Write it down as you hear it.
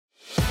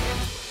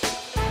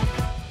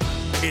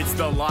It's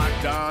the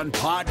Locked On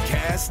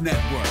Podcast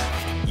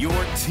Network, your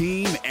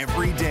team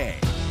every day.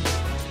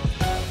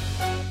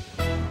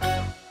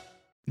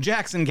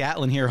 Jackson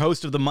Gatlin here,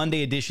 host of the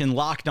Monday edition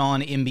Locked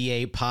On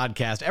NBA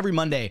podcast. Every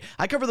Monday,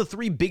 I cover the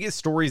three biggest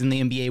stories in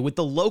the NBA with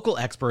the local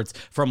experts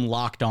from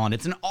Locked On.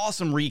 It's an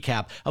awesome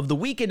recap of the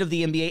weekend of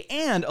the NBA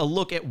and a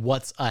look at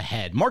what's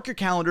ahead. Mark your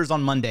calendars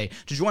on Monday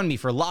to join me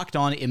for Locked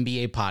On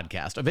NBA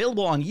podcast,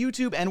 available on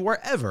YouTube and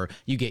wherever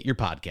you get your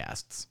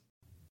podcasts.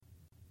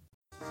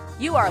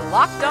 You are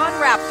Locked On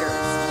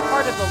Raptors,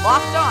 part of the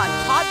Locked On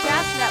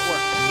Podcast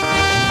Network.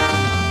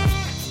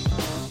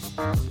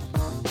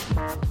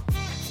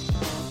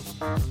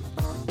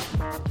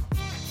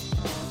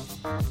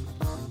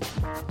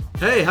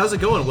 Hey, how's it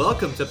going?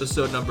 Welcome to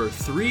episode number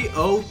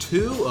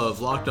 302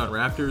 of Locked On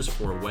Raptors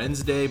for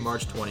Wednesday,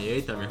 March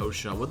 28th. I'm your host,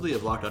 Sean Woodley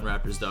of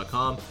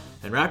LockedOnRaptors.com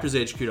and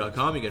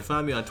RaptorsHQ.com. You can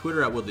find me on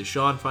Twitter at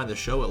WoodleySean. Find the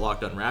show at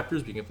Locked On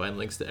Raptors. You can find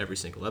links to every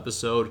single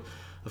episode.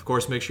 Of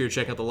course, make sure you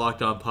check out the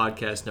Locked On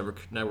Podcast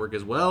Network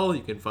as well.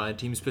 You can find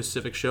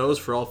team-specific shows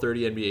for all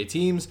 30 NBA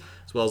teams,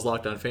 as well as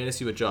Locked On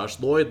Fantasy with Josh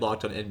Lloyd,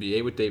 Locked On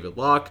NBA with David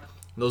Locke.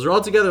 Those are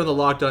all together on the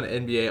Locked On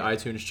NBA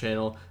iTunes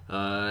channel.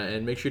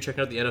 And make sure you check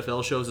out the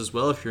NFL shows as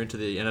well. If you're into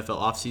the NFL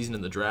offseason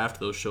and the draft,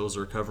 those shows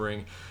are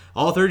covering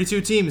all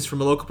 32 teams from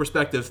a local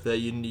perspective that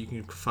you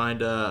can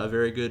find a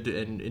very good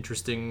and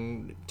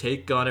interesting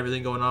take on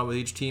everything going on with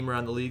each team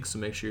around the league. So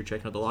make sure you're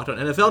checking out the Locked On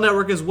NFL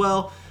Network as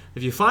well.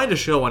 If you find a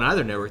show on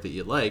either network that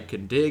you like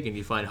and dig, and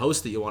you find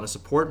hosts that you want to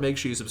support, make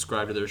sure you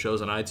subscribe to their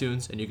shows on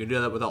iTunes. And you can do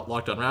that without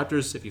Locked On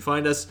Raptors. If you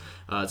find us,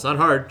 it's not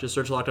hard. Just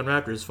search Locked On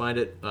Raptors, find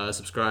it,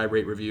 subscribe,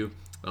 rate, review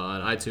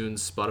on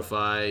iTunes,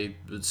 Spotify,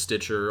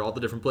 Stitcher, all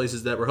the different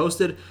places that we're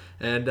hosted.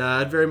 And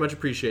I'd very much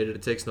appreciate it.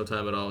 It takes no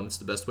time at all, and it's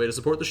the best way to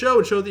support the show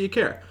and show that you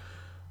care.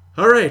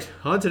 All right,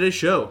 on today's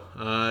show,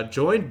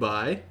 joined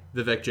by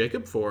Vivek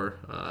Jacob for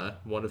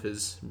one of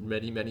his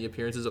many, many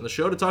appearances on the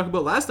show to talk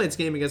about last night's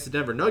game against the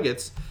Denver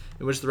Nuggets,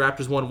 in which the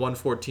Raptors won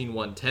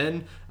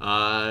 114-110.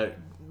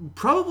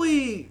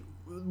 Probably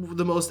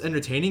the most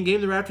entertaining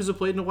game the Raptors have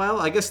played in a while.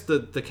 I guess the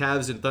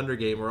Cavs and Thunder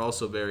game were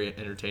also very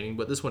entertaining,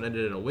 but this one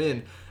ended in a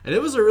win. And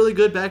it was a really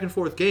good back and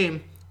forth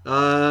game.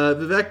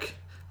 Vivek,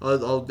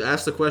 I'll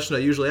ask the question I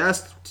usually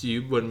ask to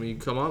you when we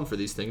come on for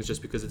these things,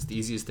 just because it's the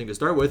easiest thing to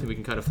start with, and we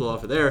can kind of flow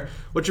off of there.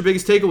 What's your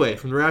biggest takeaway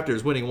from the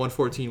Raptors winning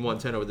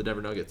 114-110 over the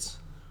Denver Nuggets?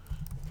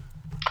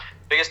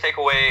 Biggest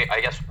takeaway,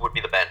 I guess, would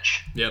be the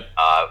bench. Yep.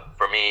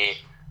 For me,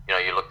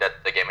 you looked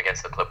at the game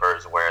against the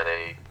Clippers where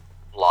they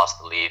lost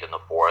the lead in the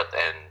fourth,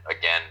 and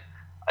again,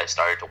 I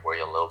started to worry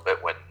a little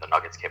bit when the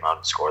Nuggets came out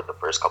and scored the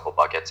first couple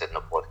buckets in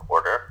the fourth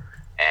quarter,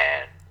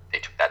 and they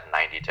took that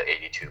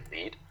 90-82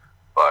 lead.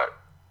 But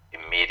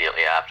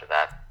immediately after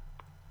that,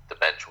 the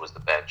bench was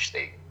the bench.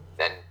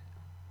 Then,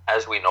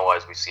 as we've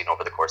seen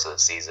over the course of the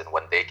season,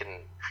 when they can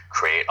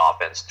create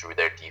offense through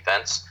their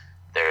defense,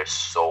 they're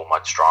so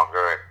much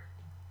stronger.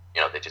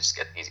 They just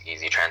get these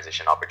easy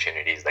transition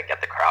opportunities that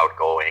get the crowd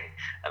going,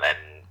 and then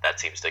that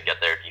seems to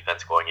get their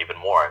defense going even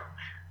more.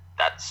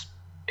 That's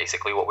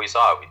basically what we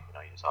saw. You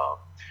saw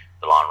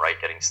DeLon Wright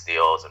getting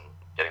steals and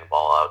getting the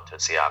ball out to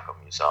Siakam.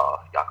 You saw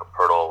Jakob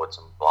Poeltl with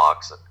some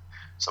blocks and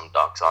some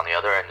dunks on the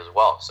other end as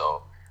well.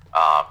 So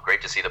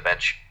great to see the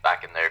bench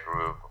back in their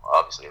groove.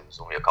 Obviously, it was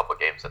only a couple of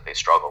games that they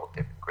struggled.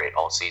 They've been great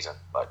all season,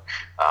 but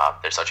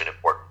they're such an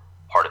important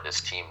part of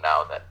this team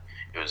now that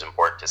it was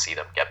important to see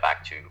them get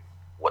back to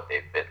what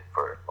they've been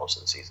for most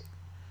of the season.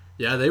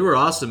 Yeah, they were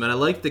awesome, and I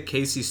like that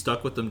Casey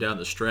stuck with them down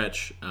the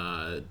stretch.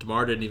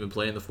 DeMar didn't even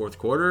play in the fourth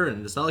quarter,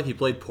 and it's not like he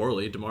played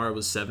poorly. DeMar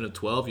was 7 of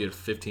 12. He had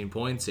 15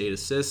 points, 8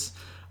 assists.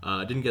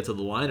 Didn't get to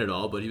the line at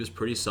all, but he was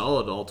pretty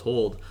solid all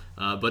told.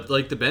 But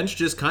the bench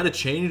just kind of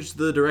changed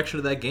the direction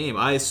of that game.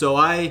 I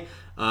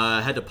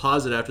had to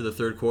pause it after the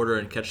third quarter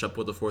and catch up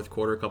with the fourth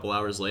quarter a couple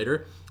hours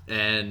later.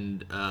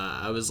 And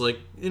I was like,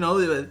 the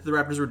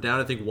Raptors were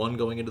down, I think, 1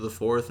 going into the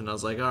fourth, and I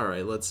was like, all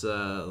right, let's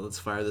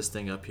fire this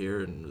thing up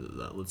here, and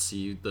let's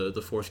see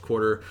the fourth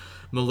quarter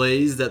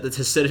malaise that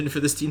has set in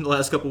for this team the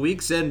last couple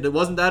weeks. And it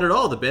wasn't that at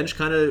all. The bench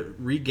kind of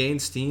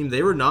regained steam.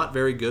 They were not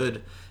very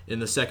good in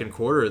the second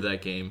quarter of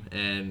that game,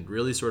 and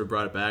really sort of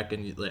brought it back.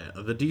 And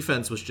the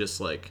defense was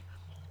just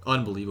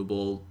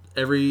unbelievable.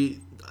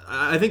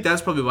 I think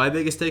that's probably my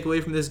biggest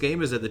takeaway from this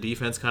game, is that the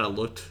defense kind of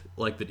looked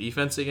like the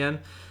defense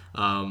again.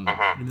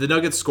 The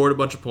Nuggets scored a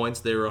bunch of points.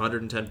 They were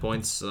 110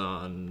 points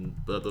on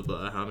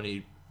how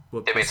many?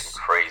 They made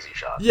some crazy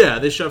shots. Yeah,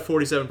 they shot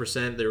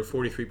 47%. They were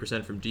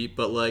 43% from deep,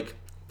 but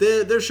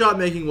their shot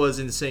making was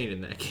insane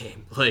in that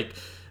game.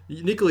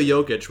 Nikola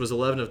Jokic was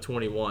 11 of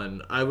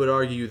 21. I would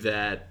argue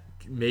that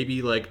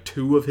maybe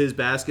 2 of his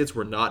baskets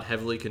were not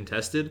heavily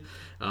contested.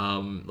 The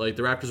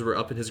Raptors were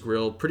up in his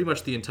grill pretty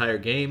much the entire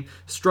game.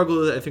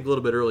 Struggled, I think, a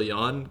little bit early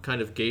on, kind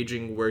of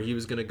gauging where he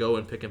was going to go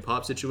in pick and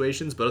pop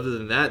situations. But other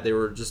than that, they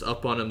were just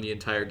up on him the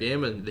entire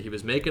game, and he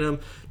was making them.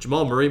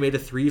 Jamal Murray made a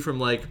 3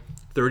 from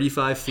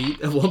 35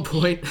 feet at one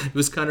point. It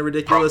was kind of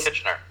ridiculous. From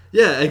Kitchener.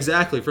 Yeah,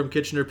 exactly. From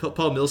Kitchener,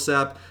 Paul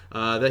Millsap.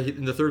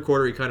 In the third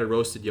quarter, he kind of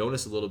roasted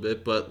Jonas a little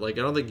bit, but I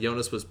don't think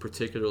Jonas was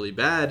particularly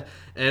bad.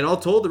 And all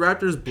told, the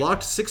Raptors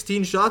blocked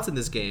 16 shots in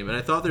this game, and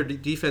I thought their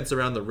defense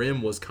around the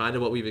rim was kind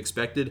of what we've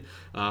expected.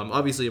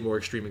 Obviously, a more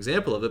extreme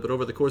example of it, but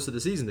over the course of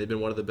the season, they've been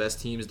one of the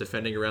best teams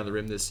defending around the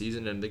rim this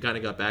season, and they kind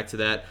of got back to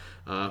that.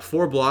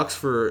 4 blocks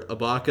for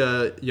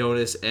Ibaka,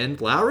 Jonas, and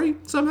Lowry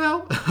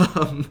somehow.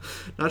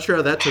 Not sure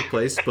how that took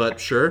place, but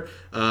sure.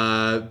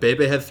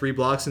 Bebe had 3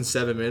 blocks in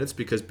 7 minutes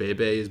because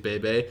Bebe is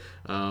Bebe.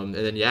 And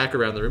then Yak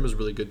around the rim was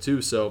really good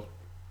too. So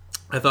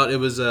I thought it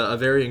was a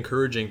very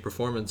encouraging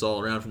performance all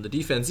around from the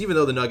defense. Even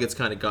though the Nuggets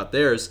kind of got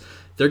theirs,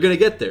 they're going to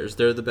get theirs.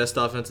 They're the best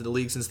offense in the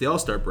league since the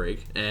All-Star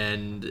break.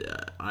 And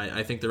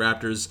I think the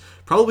Raptors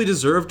probably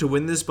deserve to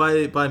win this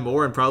by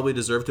more and probably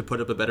deserve to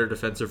put up a better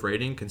defensive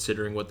rating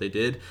considering what they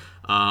did.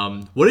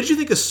 What did you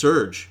think of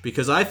Serge?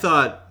 Because I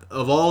thought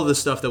of all the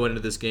stuff that went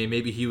into this game,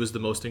 maybe he was the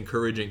most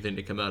encouraging thing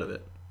to come out of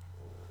it.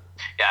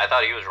 Yeah, I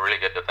thought he was really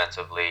good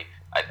defensively.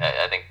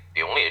 I think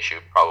the only issue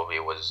probably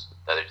was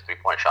that his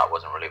three-point shot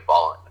wasn't really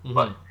falling. Mm-hmm.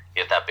 But he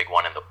had that big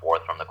one in the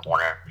fourth from the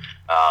corner.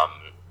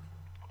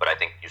 But I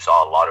think you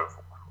saw a lot of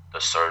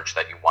the surge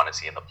that you want to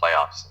see in the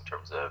playoffs in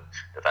terms of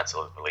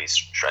defensively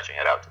stretching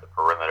it out to the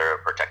perimeter,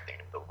 protecting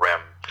the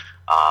rim.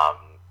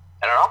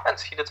 And on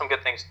offense, he did some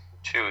good things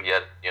too. He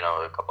had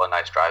a couple of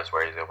nice drives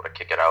where he was able to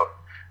kick it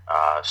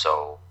out.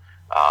 So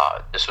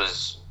this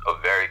was a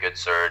very good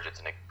surge.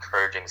 It's an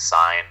encouraging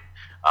sign.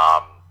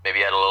 Maybe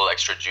he had a little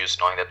extra juice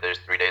knowing that there's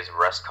 3 days of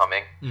rest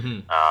coming,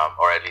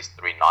 or at least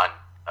 3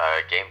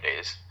 non-game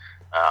days.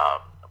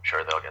 I'm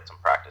sure they'll get some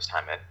practice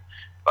time in.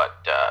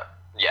 But,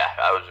 yeah,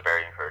 I was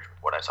very encouraged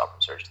with what I saw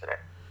from Serge today.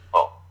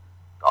 Oh,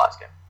 the last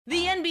game.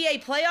 The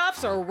NBA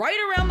playoffs are right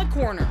around the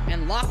corner,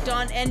 and Locked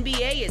On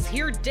NBA is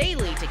here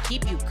daily to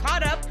keep you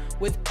caught up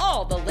with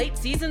all the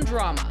late-season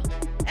drama.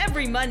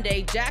 Every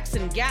Monday,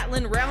 Jackson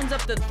Gatlin rounds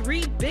up the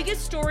 3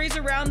 biggest stories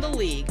around the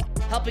league,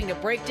 helping to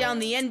break down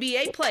the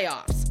NBA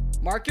playoffs.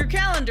 Mark your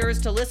calendars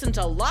to listen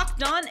to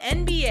Locked On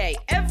NBA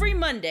every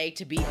Monday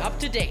to be up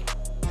to date.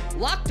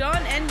 Locked On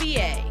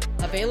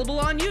NBA,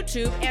 available on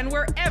YouTube and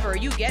wherever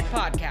you get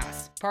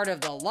podcasts. Part of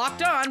the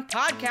Locked On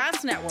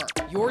Podcast Network,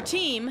 your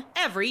team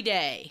every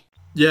day.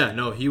 Yeah,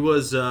 no, he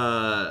was,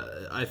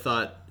 I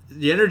thought,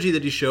 the energy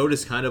that he showed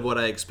is kind of what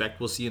I expect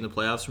we'll see in the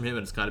playoffs from him,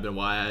 and it's kind of been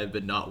why I've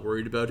been not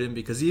worried about him,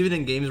 because even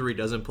in games where he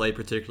doesn't play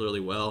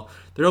particularly well,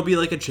 there'll be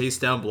like a chase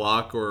down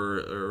block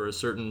or a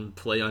certain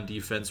play on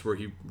defense where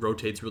he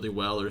rotates really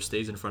well or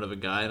stays in front of a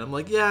guy, and I'm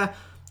like, yeah,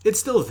 it's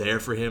still there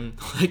for him.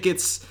 Like,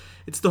 it's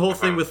the whole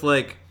thing with,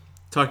 like,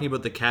 talking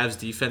about the Cavs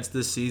defense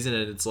this season,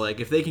 and it's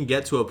like, if they can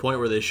get to a point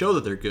where they show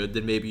that they're good,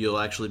 then maybe you'll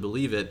actually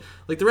believe it.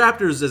 Like, the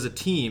Raptors as a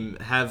team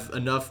have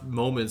enough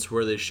moments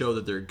where they show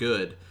that they're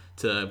good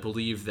to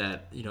believe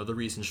that, the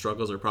recent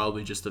struggles are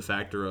probably just a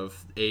factor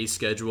of A,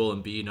 schedule,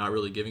 and B, not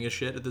really giving a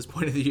shit at this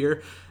point of the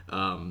year.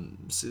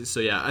 So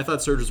yeah, I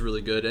thought Serge was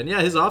really good. And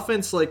yeah, his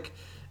offense,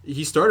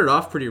 he started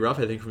off pretty rough,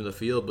 I think, from the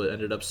field, but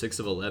ended up 6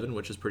 of 11,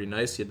 which is pretty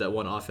nice. He had that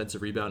one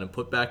offensive rebound and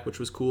putback, which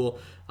was cool.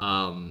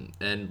 And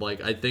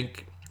I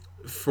think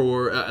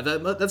for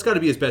that's got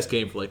to be his best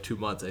game for 2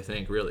 months, I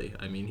think, really.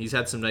 I mean, he's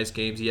had some nice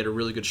games. He had a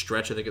really good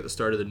stretch, I think, at the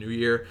start of the new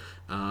year,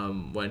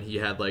 when he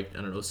had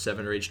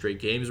 7 or 8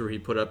 straight games where he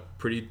put up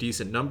pretty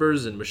decent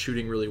numbers and was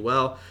shooting really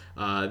well.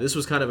 This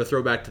was kind of a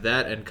throwback to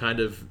that, and kind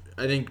of,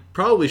 I think,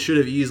 probably should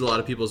have eased a lot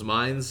of people's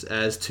minds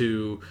as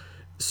to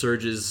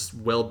Serge's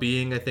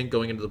well-being, I think,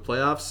 going into the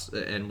playoffs.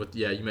 And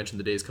you mentioned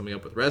the days coming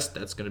up with rest.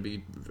 That's going to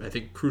be, I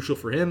think, crucial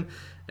for him.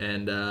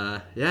 And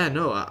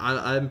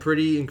I'm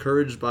pretty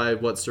encouraged by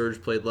what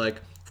Serge played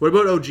like. What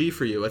about OG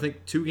for you? I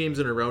think 2 games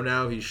in a row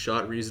now, he's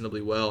shot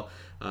reasonably well.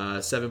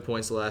 7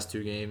 points the last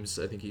 2 games.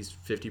 I think he's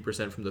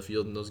 50% from the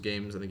field in those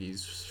games. I think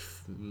he's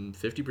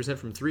 50%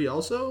 from 3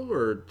 also,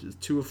 or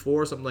 2 of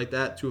 4, something like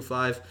that, 2 of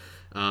 5.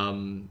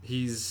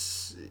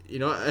 He's,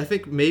 I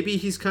think maybe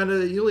he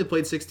only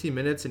played 16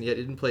 minutes and yet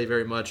didn't play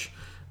very much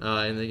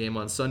in the game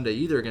on Sunday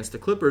either against the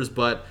Clippers,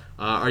 but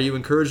are you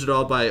encouraged at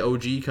all by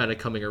OG kind of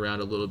coming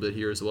around a little bit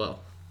here as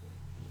well?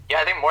 Yeah,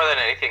 I think more than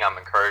anything I'm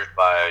encouraged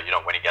by,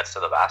 when he gets to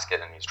the basket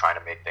and he's trying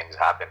to make things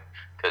happen,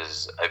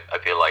 because I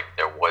feel like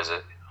there was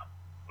a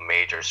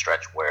major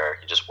stretch where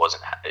he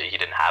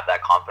didn't have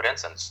that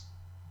confidence, and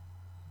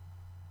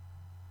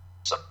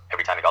so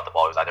every time he got the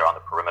ball, he was either on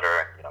the perimeter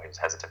and he was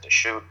hesitant to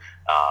shoot,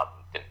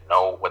 didn't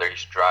know whether he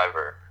should drive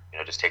or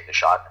just take the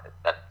shot at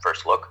that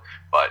first look.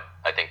 But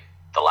I think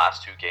the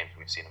last 2 games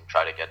we've seen him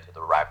try to get to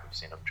the rack, we've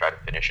seen him try to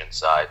finish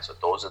inside. So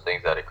those are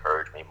things that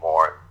encourage me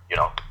more. If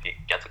he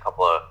gets a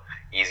couple of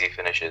easy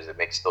finishes, it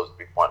makes those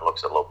 3-point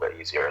looks a little bit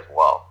easier as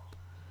well.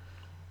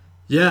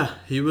 Yeah,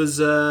 he was.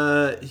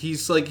 He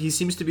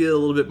seems to be a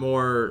little bit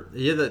more.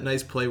 He had that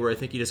nice play where I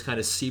think he just kind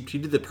of seeped. He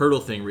did the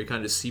Pirtle thing where he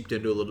kind of seeped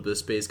into a little bit of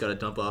space, got a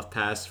dump off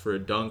pass for a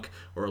dunk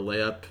or a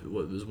layup. It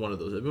was one of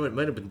those. It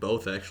might have been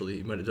both, actually.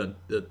 He might have done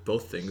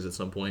both things at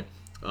some point.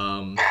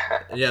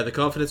 Yeah, the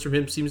confidence from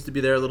him seems to be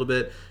there a little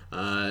bit.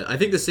 I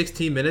think the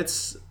 16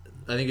 minutes.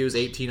 I think it was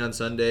 18 on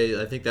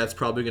Sunday. I think that's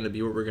probably going to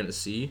be what we're going to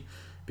see,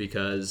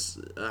 because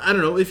I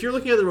don't know if you're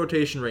looking at the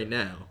rotation right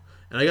now,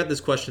 and I got this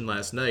question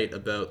last night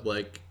about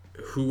like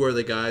who are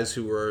the guys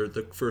who are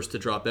the first to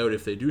drop out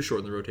if they do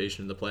shorten the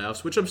rotation in the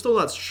playoffs, which I'm still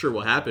not sure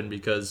will happen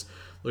because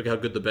look how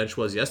good the bench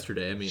was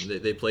yesterday. I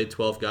mean, they played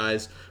 12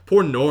 guys.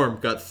 Poor Norm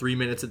got 3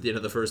 minutes at the end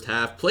of the first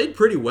half. Played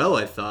pretty well,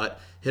 I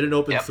thought. Hit an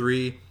open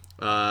three.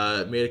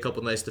 Made a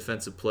couple nice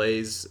defensive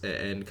plays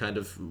and kind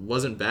of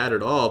wasn't bad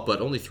at all,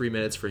 but only 3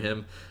 minutes for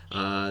him.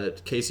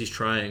 Casey's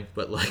trying,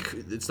 but like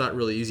it's not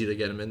really easy to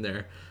get him in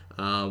there.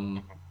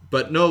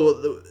 But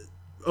no,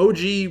 OG,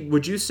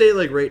 would you say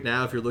like right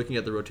now, if you're looking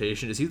at the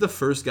rotation, is he the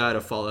first guy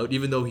to fall out,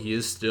 even though he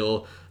is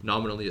still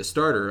nominally a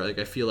starter? Like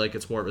I feel like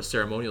it's more of a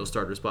ceremonial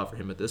starter spot for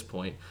him at this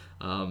point.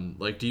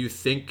 Like, do you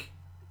think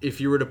if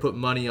you were to put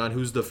money on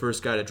who's the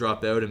first guy to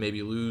drop out and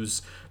maybe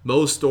lose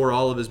most or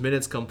all of his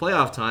minutes come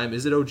playoff time,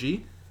 is it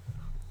OG?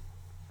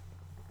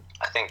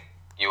 I think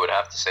you would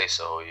have to say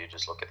so. You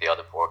just look at the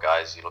other four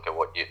guys. You look at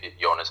what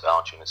Jonas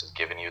Valanciunas has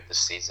given you this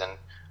season.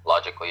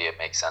 Logically, it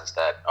makes sense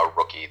that a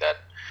rookie that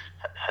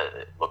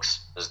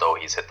looks as though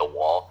he's hit the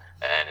wall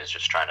and is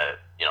just trying to,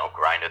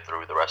 grind it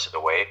through the rest of the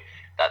way,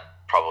 that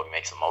probably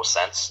makes the most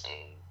sense.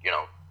 And,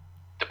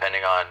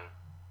 depending on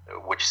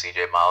which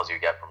CJ Miles you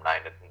get from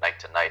night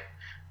to night,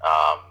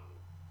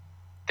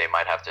 they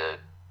might have to,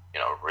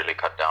 really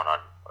cut down on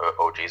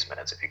OG's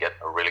minutes. If you get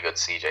a really good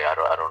CJ,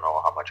 I don't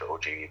know how much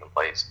OG even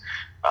plays.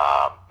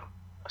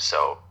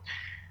 So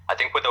I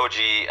think with OG,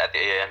 at the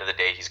end of the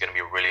day, he's going to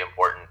be really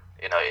important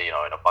in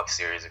a Bucks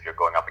series if you're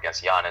going up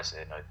against Giannis,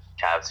 in a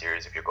Cavs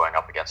series if you're going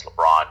up against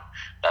LeBron.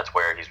 That's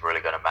where he's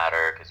really going to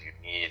matter because you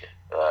need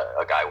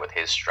a guy with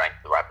his strength.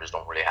 The Raptors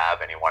don't really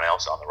have anyone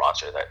else on the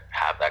roster that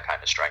have that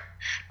kind of strength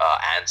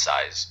and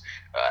size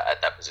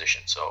at that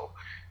position. So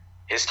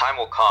his time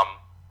will come,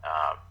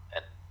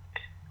 and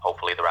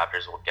hopefully the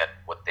Raptors will get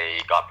what they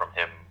got from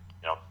him,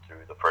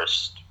 through the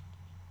first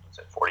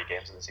 40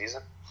 games of the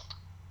season.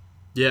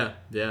 Yeah,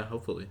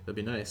 hopefully. That'd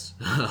be nice.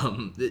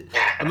 I'm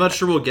not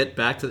sure we'll get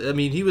back to... I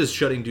mean, he was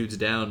shutting dudes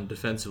down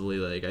defensively.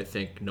 Like, I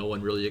think no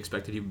one really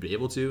expected he would be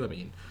able to. I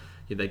mean,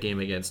 he had that game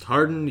against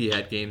Harden. He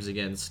had games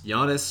against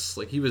Giannis.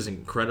 Like, he was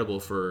incredible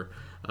for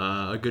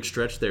a good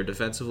stretch there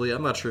defensively.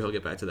 I'm not sure he'll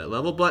get back to that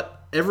level.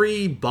 But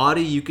every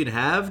body you can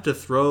have to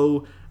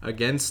throw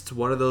against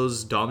one of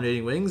those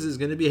dominating wings is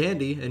going to be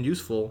handy and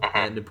useful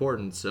and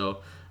important. So,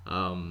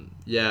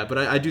 but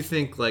I do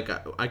think, like,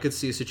 I could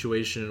see a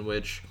situation in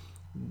which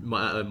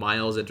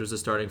Miles enters the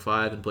starting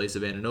five in place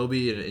of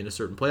Anunoby in a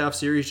certain playoff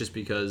series just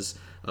because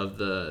of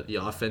the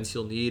offense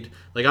he'll need.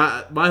 Like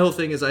my whole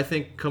thing is I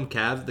think come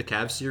the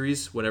Cavs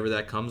series, whenever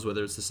that comes,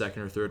 whether it's the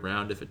second or third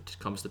round, if it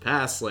comes to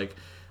pass, like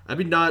I'd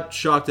be not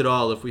shocked at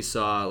all if we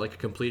saw like a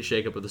complete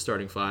shakeup of the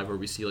starting five where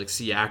we see like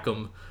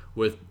Siakam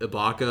with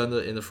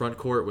Ibaka in the front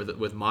court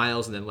with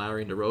Miles and then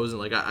Lowry and DeRozan.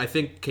 Like I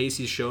think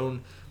Casey's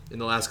shown in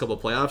the last couple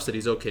of playoffs that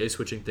he's okay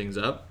switching things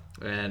up.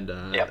 And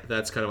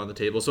that's kind of on the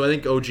table. So I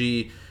think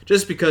OG,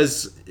 just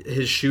because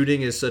his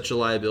shooting is such a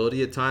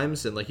liability at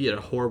times, and like he had a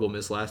horrible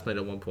miss last night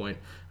at one point,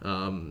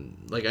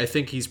 like I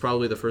think he's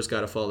probably the first guy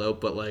to fall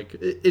out. But like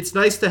it's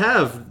nice to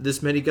have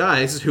this many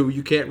guys who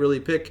you can't really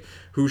pick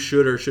who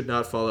should or should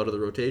not fall out of the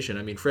rotation.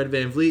 I mean, Fred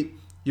VanVleet,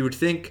 you would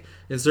think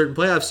in certain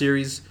playoff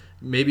series,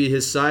 maybe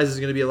his size is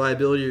going to be a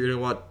liability. You're going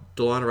to want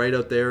DeLon Wright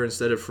out there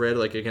instead of Fred,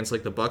 like against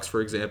like the Bucks, for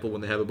example,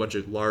 when they have a bunch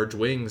of large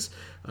wings.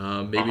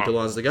 Maybe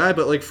DeLon's the guy,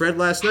 but like Fred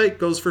last night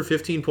goes for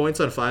 15 points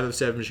on 5 of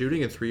 7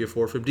 shooting and 3 of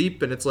 4 from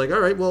deep, and it's like, all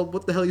right, well,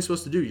 what the hell are you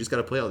supposed to do? You just got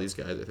to play all these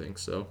guys, I think.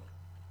 So,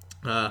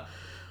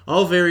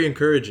 all very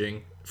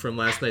encouraging from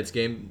last night's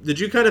game. Did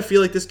you kind of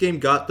feel like this game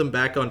got them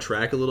back on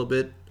track a little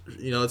bit?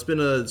 It's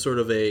been a sort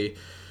of a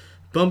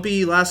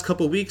bumpy last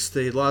couple weeks.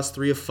 They lost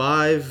 3 of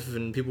 5,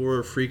 and people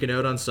were freaking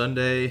out on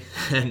Sunday,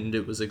 and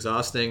it was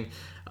exhausting.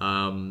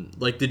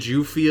 Did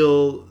you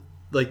feel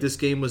like this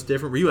game was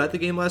different? Were you at the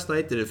game last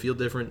night? Did it feel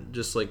different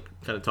just like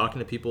kind of talking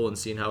to people and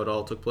seeing how it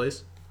all took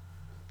place?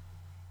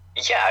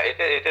 Yeah,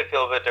 it did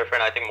feel a bit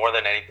different. I think more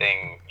than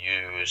anything,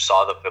 you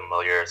saw the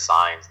familiar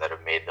signs that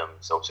have made them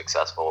so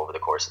successful over the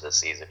course of the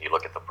season. You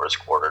look at the first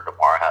quarter,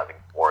 DeMar having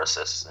 4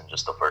 assists in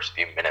just the first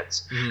few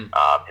minutes, him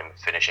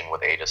finishing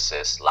with 8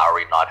 assists,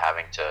 Lowry not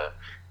having to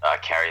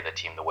carry the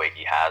team the way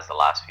he has the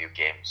last few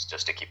games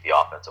just to keep the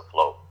offense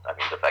afloat. I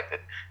mean, the fact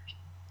that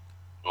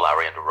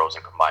Lowry and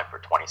DeRozan combined for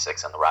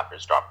 26 and the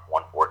Raptors dropped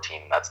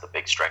 114. That's the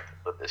big strength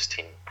of this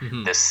team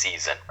this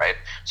season, right?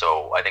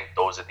 So I think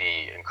those are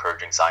the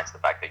encouraging signs, the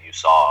fact that you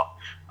saw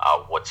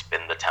what's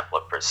been the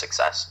template for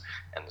success.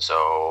 And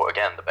so,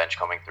 again, the bench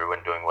coming through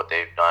and doing what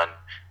they've done.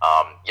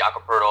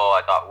 Jakob Poeltl,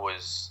 I thought,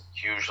 was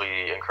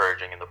hugely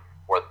encouraging in the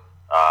fourth,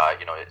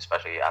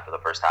 especially after the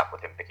first half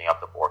with him picking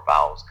up the 4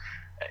 fouls.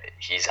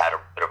 He's had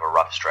a bit of a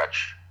rough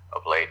stretch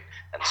of late.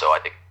 And so I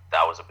think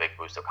that was a big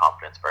boost of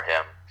confidence for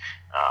him.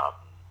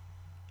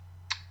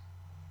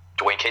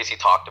 Dwayne Casey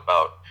talked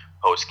about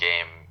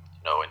post-game,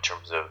 in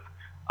terms of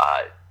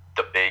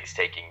the bigs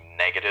taking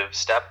negative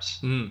steps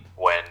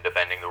when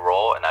defending the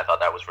role, and I thought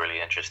that was really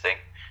interesting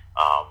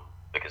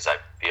because I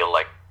feel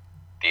like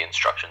the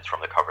instructions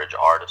from the coverage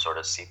are to sort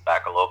of seep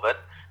back a little bit.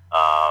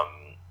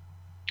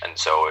 And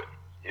so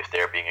if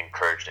they're being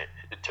encouraged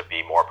to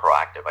be more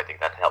proactive, I think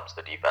that helps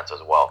the defense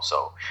as well.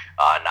 So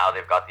now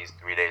they've got these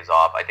 3 days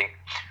off. I think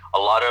a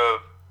lot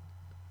of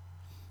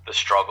the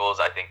struggles,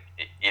 I think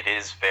it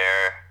is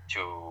fair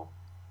to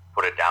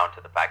put it down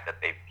to the fact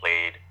that they've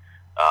played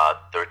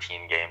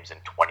 13 games in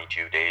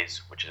 22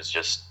 days, which is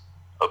just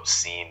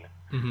obscene.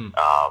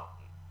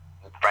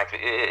 Frankly,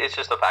 it's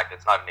just a fact.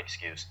 It's not an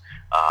excuse.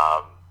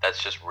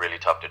 That's just really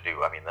tough to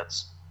do. I mean,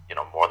 that's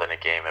more than a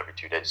game every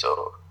 2 days,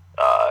 so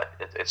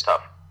it's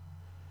tough.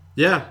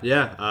 Yeah.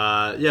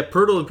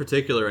 Pirtle in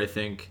particular, I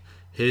think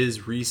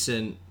his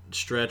recent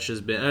stretch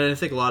has been, and I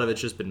think a lot of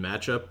it's just been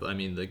matchup. I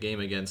mean, the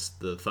game against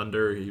the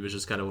Thunder, he was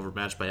just kind of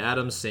overmatched by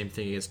Adams. Same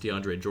thing against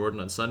DeAndre Jordan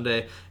on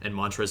Sunday, and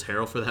Montrezl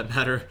Harrell for that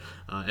matter,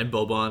 and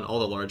Boban. All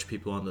the large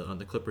people on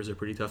the Clippers are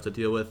pretty tough to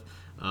deal with.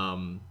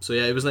 So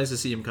yeah, it was nice to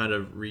see him kind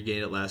of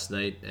regain it last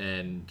night,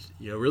 and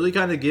really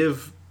kind of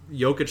give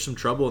Jokic some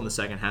trouble in the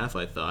second half,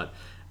 I thought.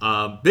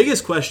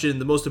 Biggest question,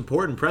 the most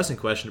important pressing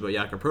question about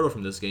Jakob Poeltl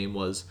from this game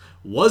was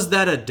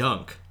that a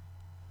dunk?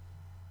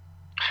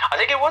 I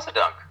think it was a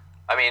dunk.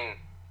 I mean,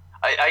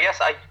 I guess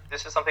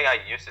this is something I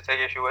used to take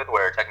issue with,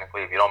 where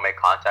technically if you don't make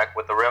contact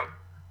with the rim,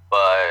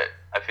 but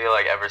I feel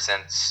like ever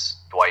since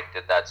Dwight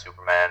did that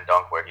Superman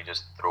dunk where he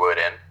just threw it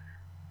in,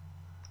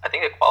 I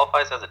think it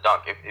qualifies as a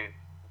dunk. If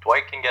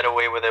Dwight can get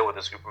away with it with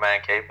a Superman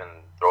cape and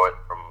throw it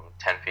from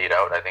 10 feet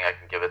out, I think I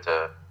can give it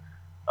to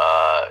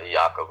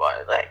Jakob.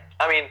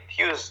 I mean,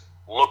 he was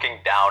looking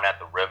down at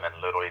the rim and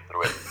literally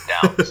threw it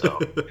down.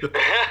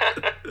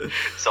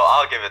 So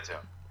I'll give it to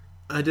him.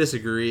 I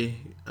disagree,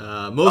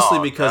 mostly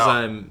because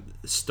I'm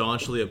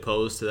staunchly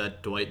opposed to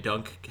that Dwight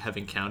dunk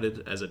having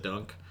counted as a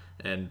dunk,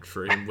 and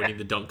for him winning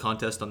the dunk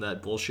contest on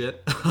that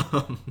bullshit.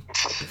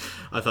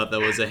 I thought that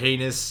was a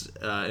heinous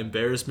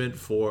embarrassment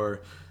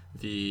for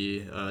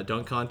the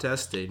dunk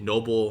contest, a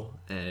noble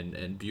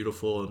and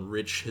beautiful and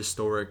rich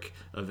historic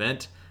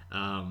event.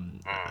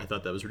 I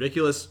thought that was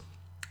ridiculous.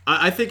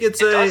 I think it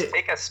does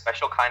take a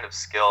special kind of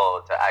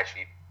skill to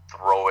actually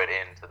throw it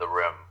into the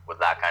rim with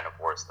that kind of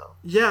force, though.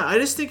 Yeah, I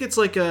just think it's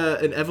like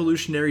an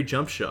evolutionary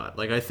jump shot.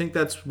 Like, I think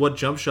that's what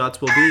jump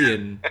shots will be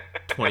in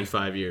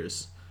 25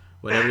 years,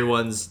 when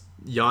everyone's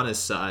Giannis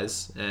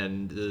size,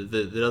 and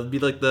it'll be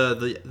like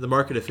the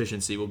market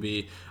efficiency will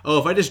be,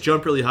 if I just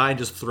jump really high and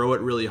just throw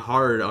it really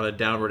hard on a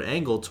downward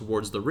angle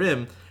towards the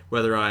rim,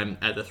 whether I'm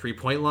at the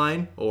 3-point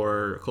line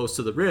or close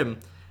to the rim,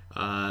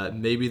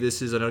 maybe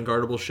this is an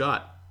unguardable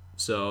shot.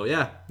 So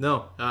yeah,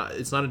 no,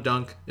 it's not a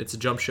dunk. It's a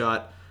jump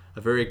shot,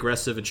 a very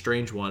aggressive and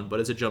strange one, but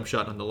it's a jump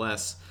shot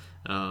nonetheless.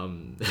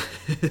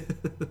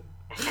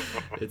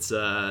 These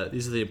are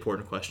the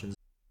important questions.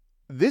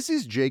 This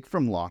is Jake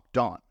from Locked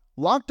On.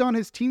 Locked On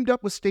has teamed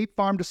up with State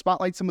Farm to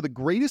spotlight some of the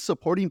greatest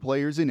supporting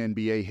players in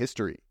NBA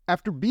history.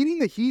 After beating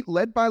the Heat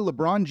led by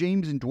LeBron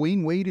James and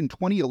Dwayne Wade in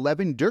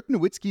 2011, Dirk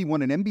Nowitzki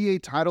won an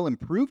NBA title and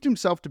proved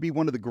himself to be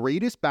one of the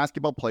greatest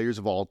basketball players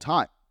of all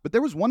time. But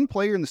there was one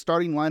player in the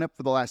starting lineup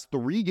for the last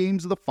 3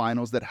 games of the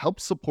finals that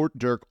helped support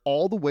Dirk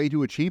all the way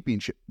to a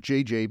championship,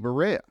 J.J.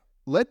 Barea.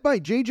 Led by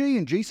J.J.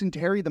 and Jason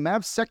Terry, the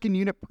Mavs' second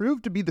unit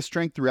proved to be the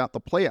strength throughout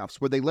the playoffs,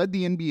 where they led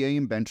the NBA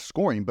in bench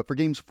scoring. But for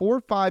games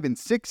 4, 5, and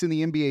 6 in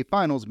the NBA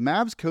Finals,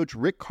 Mavs coach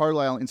Rick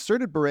Carlisle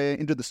inserted Barea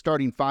into the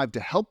starting 5 to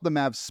help the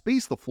Mavs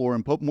space the floor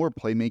and put more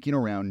playmaking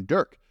around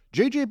Dirk.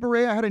 J.J.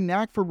 Barea had a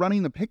knack for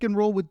running the pick and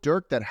roll with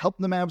Dirk that helped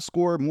the Mavs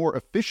score more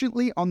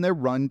efficiently on their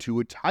run to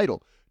a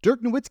title.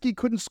 Dirk Nowitzki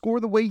couldn't score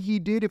the way he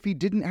did if he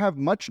didn't have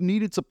much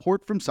needed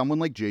support from someone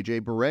like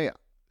J.J. Barea.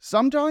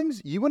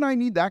 Sometimes you and I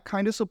need that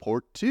kind of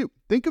support too.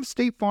 Think of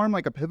State Farm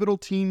like a pivotal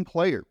team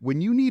player.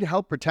 When you need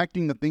help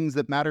protecting the things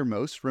that matter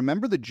most,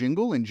 remember the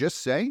jingle and just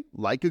say,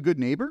 like a good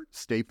neighbor,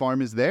 State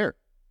Farm is there.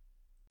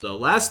 So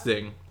last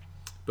thing,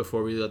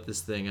 before we let this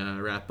thing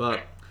wrap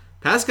up,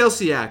 Pascal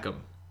Siakam.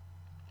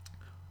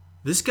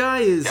 This guy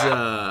is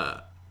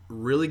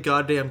really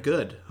goddamn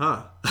good,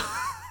 huh?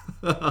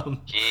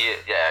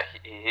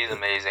 He's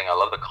amazing. I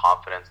love the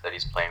confidence that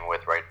he's playing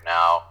with right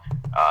now.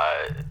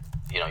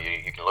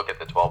 You can look at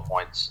the 12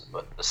 points,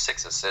 but the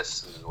 6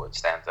 assists is what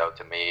stands out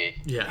to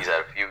me. Yeah. He's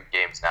had a few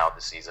games now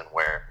this season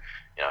where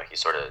he's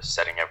sort of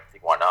setting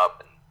everyone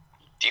up, and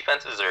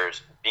defenses are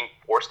being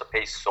forced to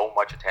pay so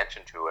much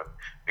attention to him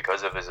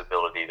because of his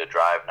ability to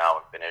drive now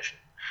and finish.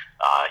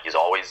 He's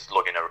always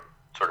looking to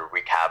sort of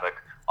wreak havoc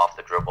off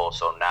the dribble,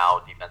 so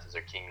now defenses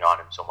are keying on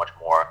him so much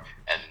more.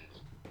 And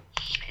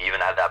he even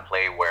had that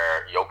play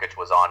where Jokic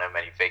was on him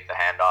and he faked the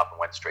handoff and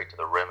went straight to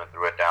the rim and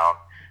threw it down.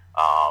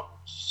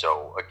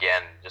 So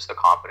again, just the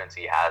confidence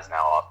he has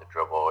now off the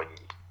dribble.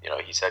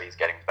 He said he's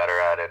getting better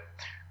at it.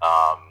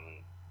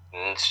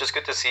 And it's just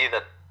good to see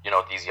that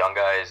these young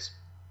guys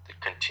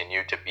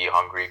continue to be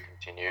hungry,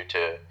 continue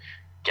to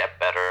get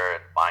better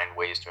and find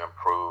ways to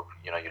improve.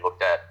 You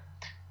looked at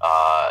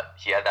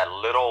he had that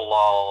little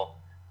lull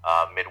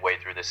midway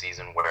through the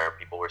season where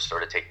people were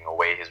sort of taking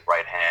away his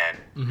right hand,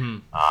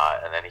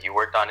 and then he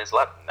worked on his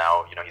left.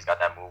 Now he's got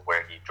that move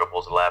where he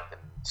dribbles left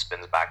and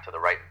spins back to the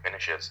right and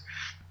finishes,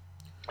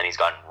 and he's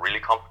gotten really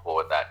comfortable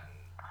with that.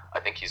 I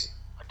think he's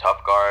a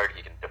tough guard.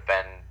 He can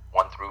defend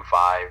 1 through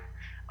 5.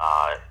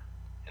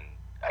 And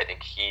I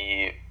think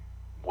he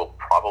will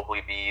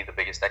probably be the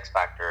biggest X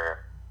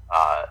factor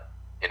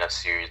in a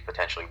series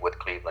potentially with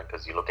Cleveland,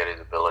 because you look at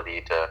his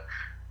ability to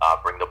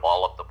bring the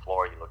ball up the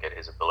floor, you look at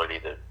his ability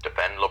to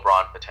defend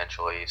LeBron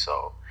potentially.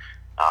 So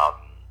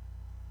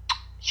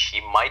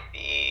he might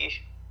be,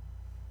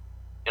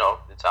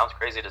 it sounds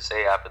crazy to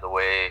say after the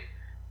way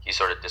he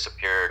sort of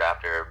disappeared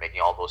after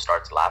making all those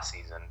starts last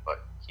season,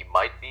 but he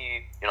might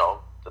be,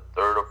 the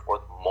third or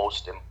fourth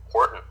most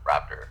important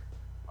Raptor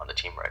on the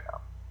team right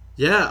now.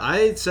 Yeah,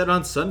 I said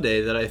on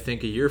Sunday that I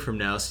think a year from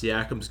now,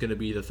 Siakam's going to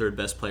be the third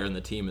best player on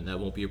the team, and that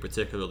won't be a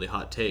particularly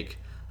hot take.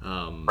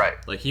 Right.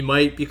 Like, he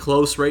might be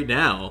close right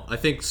now. I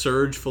think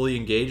Serge, fully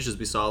engaged, as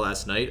we saw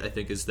last night, I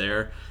think is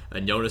there.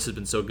 And Jonas has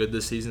been so good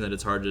this season that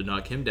it's hard to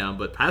knock him down.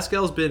 But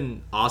Pascal's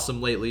been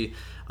awesome lately.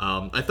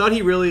 I thought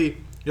he really,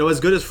 as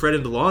good as Fred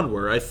and DeLon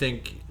were, I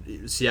think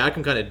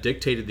Siakam kind of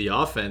dictated the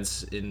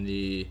offense in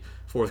the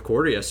fourth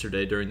quarter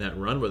yesterday during that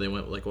run where they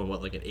went like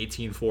an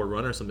 18-4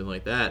 run or something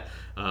like that.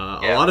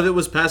 A lot of it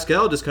was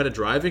Pascal just kind of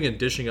driving and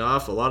dishing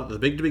off. A lot of the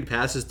big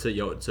passes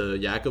to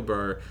Jakob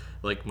are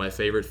like my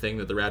favorite thing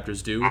that the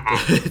Raptors do.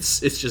 It's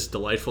just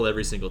delightful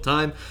every single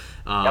time.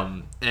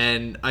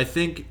 And I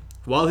think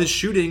while his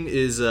shooting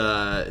is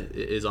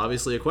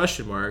obviously a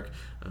question mark,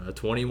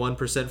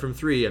 21% from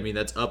 3. I mean,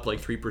 that's up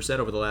like 3%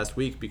 over the last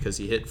week because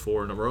he hit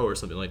 4 in a row or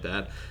something like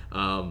that.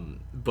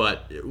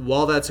 But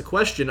while that's a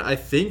question, I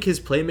think his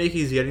playmaking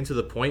is getting to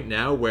the point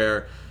now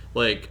where,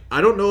 like,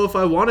 I don't know if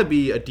I want to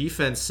be a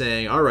defense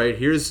saying, all right,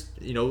 here's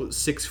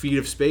 6 feet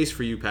of space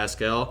for you,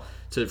 Pascal,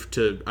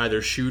 to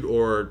either shoot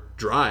or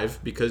drive,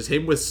 because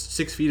him with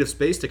 6 feet of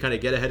space to kind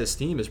of get ahead of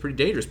steam is pretty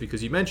dangerous,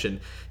 because you mentioned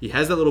he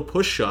has that little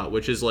push shot,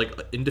 which is like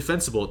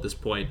indefensible at this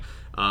point.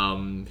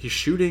 He's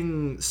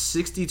shooting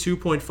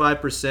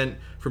 62.5%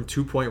 from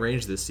 2-point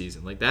range this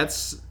season. Like,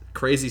 that's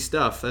crazy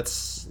stuff.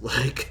 That's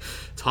like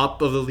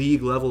top of the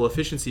league level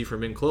efficiency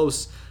from in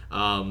close.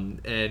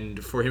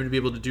 And for him to be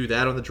able to do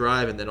that on the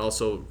drive and then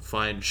also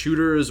find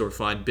shooters or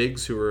find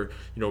bigs who are,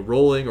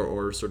 rolling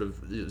or sort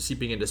of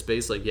seeping into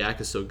space like Yak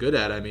is so good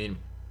at, I mean,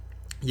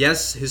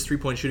 yes, his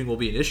three-point shooting will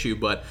be an issue,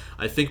 but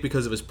I think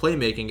because of his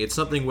playmaking, it's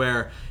something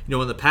where,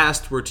 in the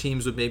past where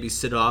teams would maybe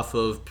sit off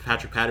of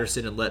Patrick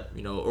Patterson and let,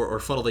 or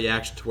funnel the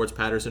action towards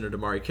Patterson or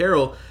DeMarre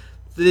Carroll,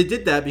 they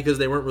did that because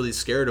they weren't really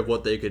scared of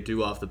what they could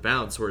do off the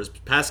bounce, whereas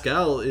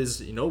Pascal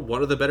is,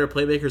 one of the better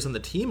playmakers on the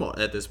team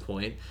at this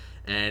point.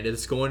 And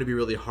it's going to be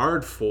really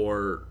hard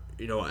for,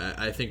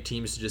 I think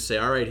teams to just say,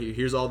 all right,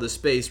 here's all this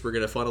space. We're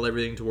going to funnel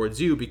everything towards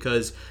you,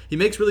 because he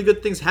makes really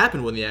good things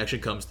happen when the action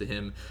comes to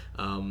him.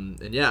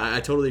 And yeah,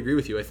 I totally agree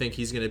with you. I think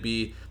he's going to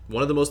be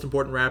one of the most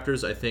important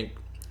Raptors. I think,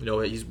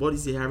 what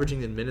is he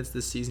averaging in minutes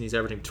this season? He's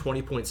averaging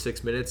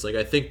 20.6 minutes. Like,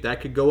 I think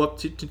that could go up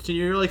to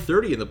near like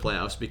 30 in the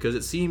playoffs, because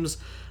it seems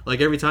like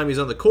every time he's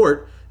on the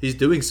court, he's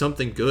doing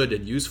something good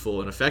and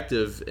useful and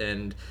effective.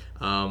 And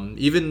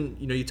even,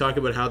 you talk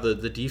about how the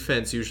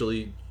defense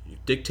usually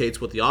dictates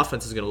what the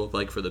offense is going to look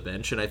like for the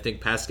bench. And I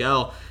think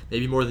Pascal,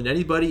 maybe more than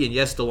anybody, and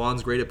yes,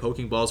 DeLon's great at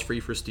poking balls free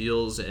for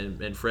steals,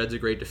 and Fred's a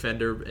great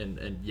defender,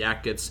 and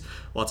Yak gets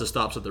lots of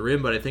stops at the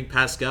rim. But I think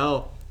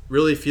Pascal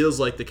really feels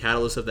like the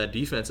catalyst of that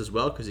defense as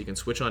well, because he can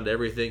switch on to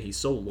everything. He's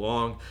so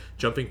long,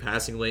 jumping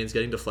passing lanes,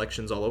 getting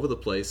deflections all over the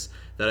place,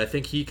 that I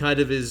think he kind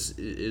of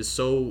is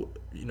so,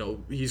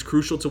 he's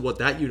crucial to what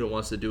that unit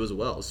wants to do as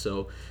well.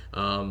 So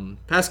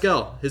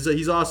Pascal,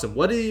 he's awesome.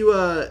 What do you,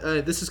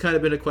 this has kind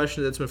of been a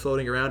question that's been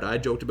floating around. I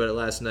joked about it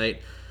last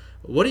night.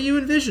 What do you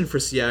envision for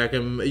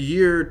Siakam a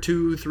year,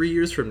 2, 3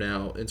 years from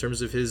now, in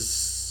terms of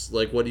his,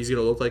 like, what he's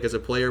going to look like as a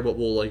player, what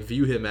we'll like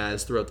view him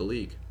as throughout the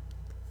league?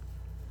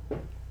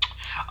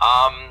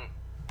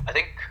 I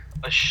think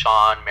a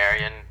Sean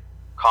Marion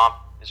comp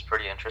is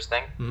pretty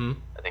interesting. Mm-hmm.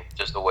 I think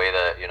just the way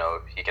that,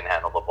 he can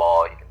handle the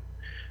ball, he can,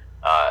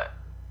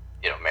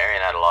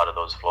 Marion had a lot of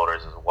those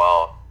floaters as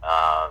well,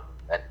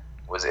 and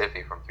was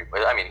iffy from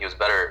 3-point. I mean, he was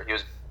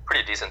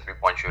pretty decent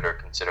 3-point shooter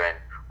considering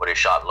what his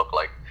shot looked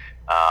like.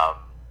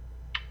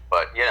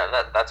 But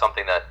that's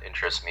something that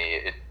interests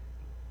me.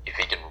 If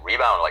he can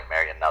rebound like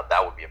Marion, now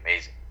that would be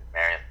amazing.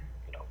 Marion,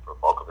 for the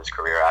bulk of his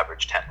career,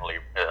 averaged 10,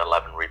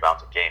 11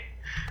 rebounds a game.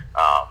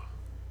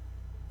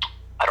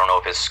 I don't know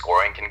if his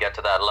scoring can get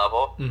to that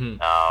level,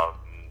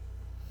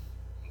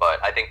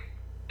 but I think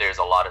there's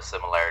a lot of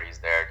similarities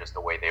there, just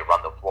the way they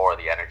run the floor,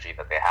 the energy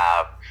that they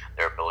have,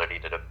 their ability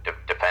to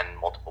defend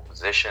multiple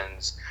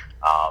positions.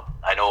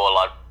 I know a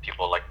lot of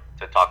people like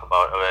to talk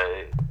about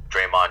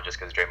Draymond just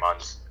because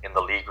Draymond's in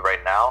the league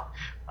right now,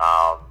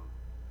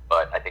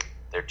 but I think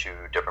they're two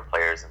different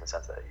players in the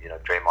sense that,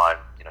 Draymond,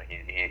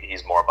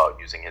 he's more about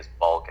using his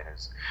bulk and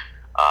his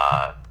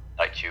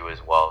IQ as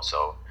well.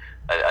 So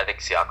I think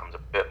Siakam's a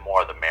bit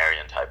more the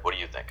Marion type. What do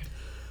you think?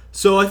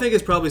 So I think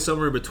it's probably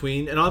somewhere in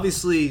between. And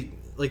obviously,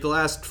 like the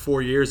last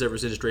 4 years, ever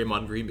since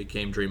Draymond Green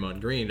became Draymond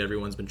Green,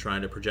 everyone's been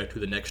trying to project who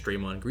the next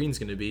Draymond Green's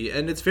going to be.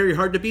 And it's very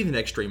hard to be the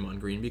next Draymond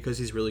Green because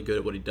he's really good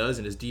at what he does,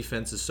 and his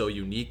defense is so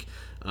unique.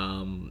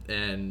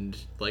 And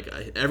like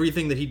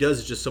everything that he does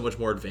is just so much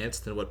more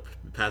advanced than what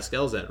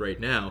Pascal's at right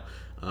now.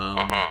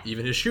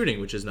 Even his shooting,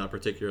 which is not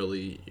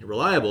particularly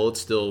reliable, it's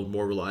still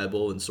more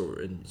reliable and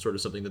sort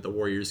of something that the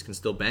Warriors can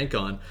still bank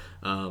on.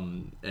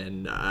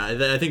 And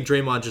I think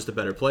Draymond's just a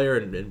better player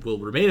and will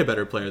remain a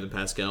better player than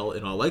Pascal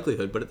in all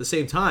likelihood. But at the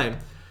same time,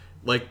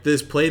 like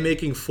this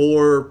playmaking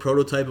 4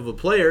 prototype of a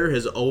player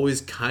has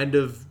always kind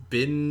of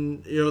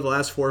been, the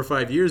last 4 or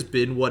 5 years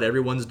been what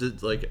everyone's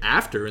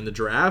after in the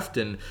draft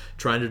and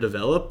trying to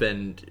develop.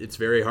 And it's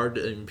very hard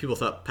to, people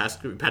thought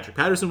Patrick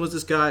Patterson was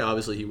this guy.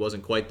 Obviously he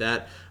wasn't quite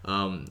that.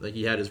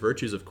 He had his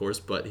virtues, of course,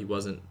 but he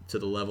wasn't to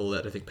the level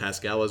that I think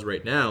Pascal is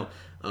right now.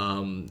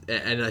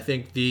 And I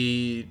think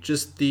the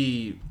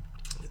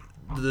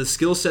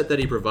skill set that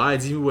he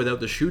provides, even without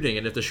the shooting,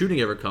 and if the shooting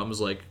ever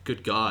comes,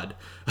 good God,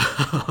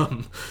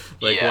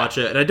 watch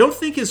it. And I don't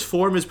think his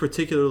form is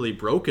particularly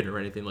broken or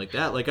anything like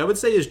that. I would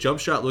say his jump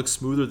shot looks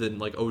smoother than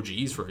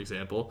OG's, for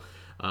example.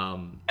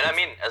 And I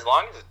mean, as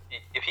long as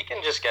if he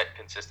can just get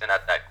consistent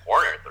at that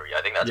corner 3,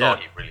 I think that's all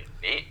he really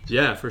needs.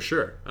 Yeah, for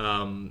sure.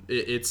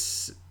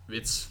 It's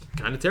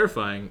kind of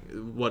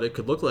terrifying what it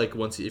could look like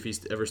if he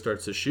ever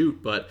starts to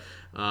shoot. But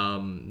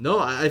no,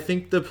 I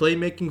think the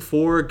playmaking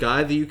 4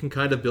 guy that you can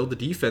kind of build the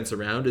defense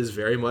around is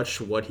very much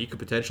what he could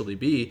potentially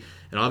be.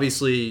 And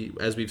obviously,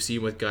 as we've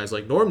seen with guys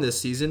like Norm this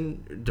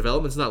season,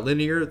 development's not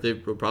linear. There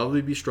will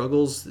probably be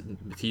struggles.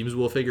 Teams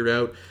will figure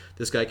out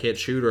this guy can't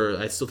shoot, or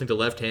I still think the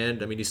left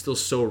hand, he's still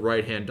so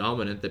right hand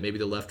dominant that maybe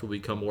the left will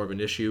become more of an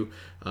issue,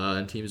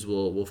 and teams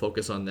will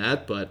focus on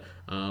that. But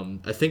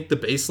I think the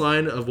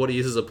baseline of what he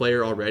is as a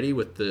player already,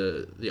 with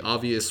the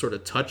obvious sort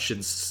of touch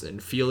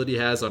and feel that he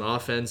has on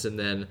offense, and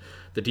then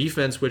the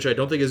defense, which I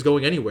don't think is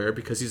going anywhere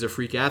because he's a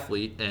freak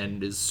athlete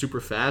and is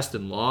super fast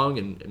and long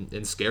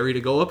and scary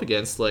to go up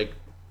against.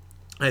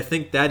 I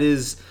think that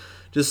is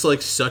just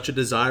such a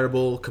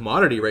desirable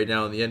commodity right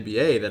now in the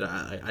NBA that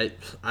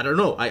I don't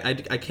know. I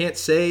can't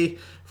say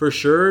for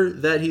sure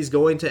that he's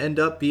going to end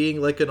up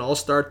being an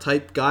all-star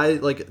type guy,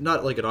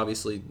 not an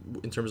obviously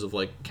in terms of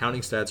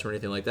counting stats or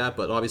anything like that,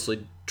 but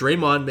obviously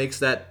Draymond makes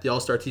that the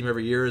all-star team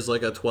every year is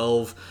a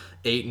 12,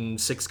 8, and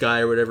 6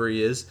 guy or whatever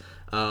he is.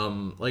 I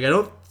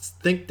don't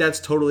think that's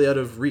totally out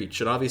of reach,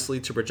 and obviously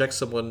to project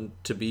someone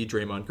to be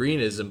Draymond Green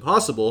is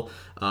impossible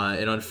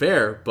and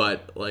unfair,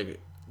 but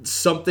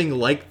something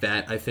like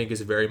that I think is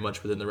very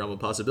much within the realm of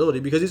possibility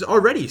because he's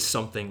already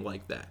something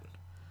like that.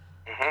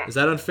 Mm-hmm. Is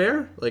that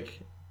unfair?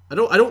 I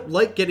don't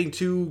like getting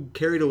too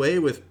carried away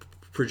with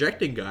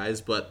projecting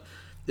guys, but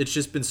it's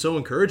just been so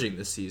encouraging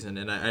this season,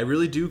 and I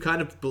really do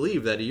kind of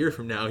believe that a year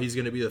from now he's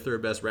going to be the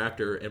 3rd best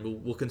Raptor,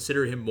 and we'll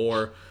consider him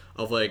more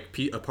of a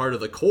part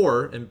of the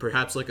core and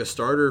perhaps a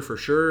starter for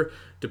sure,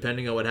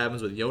 depending on what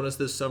happens with Jonas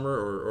this summer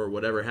or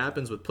whatever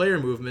happens with player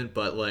movement.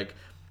 But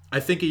I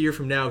think a year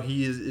from now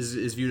he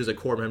is viewed as a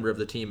core member of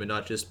the team and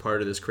not just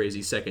part of this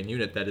crazy second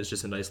unit that is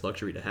just a nice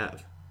luxury to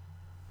have.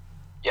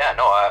 Yeah,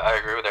 no, I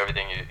agree with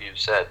everything you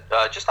said.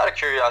 Just out of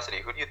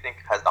curiosity, who do you think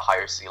has the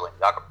higher ceiling,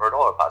 Jakob Poeltl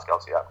or Pascal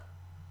Siakam?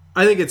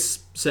 I think it's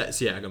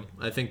Siakam.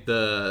 I think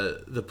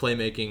the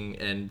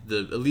playmaking and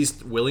the at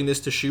least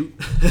willingness to shoot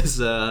is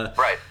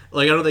right.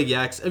 I don't think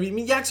Yak's.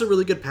 Yak's a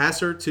really good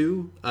passer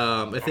too.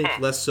 I think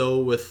less so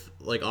with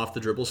off the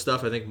dribble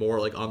stuff. I think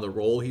more on the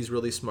roll he's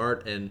really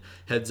smart and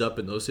heads up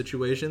in those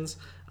situations.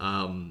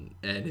 And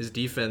his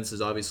defense is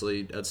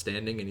obviously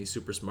outstanding and he's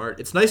super smart.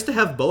 It's nice to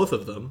have both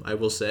of them, I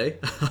will say.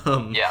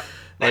 Yeah.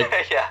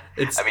 Yeah.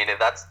 If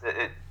that's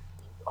it,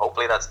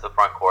 hopefully that's the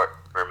front court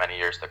for many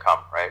years to come,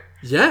 right?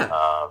 Yeah.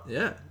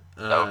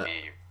 That would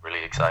be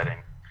really exciting.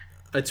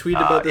 I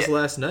tweeted about this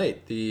last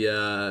night. The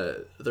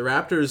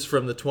Raptors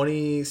from the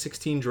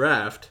 2016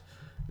 draft,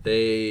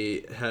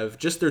 they have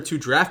just their 2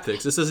 draft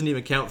picks. This doesn't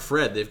even count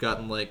Fred. They've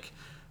gotten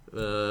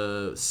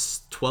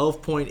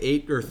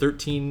 12.8 or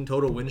 13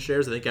 total win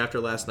shares. I think after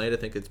last night, I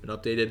think it's been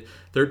updated.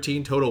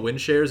 13 total win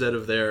shares out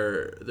of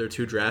their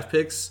 2 draft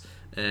picks.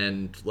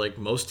 And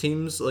most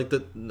teams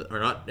are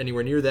not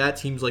anywhere near that.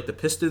 Teams like the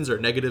Pistons are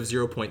negative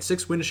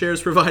 0.6 win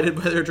shares provided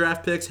by their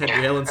draft picks.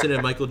 Henry Ellenson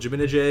and Michael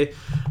Jimenez, they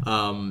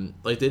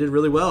did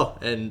really well,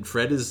 and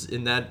Fred is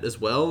in that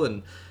as well.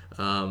 And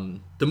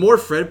the more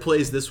Fred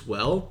plays this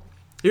well,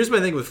 here's my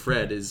thing with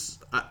Fred is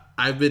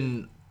I've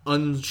been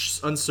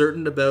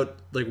uncertain about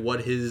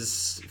what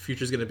his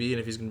future is going to be and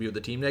if he's going to be with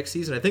the team next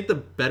season. I think the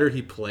better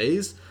he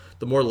plays,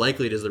 the more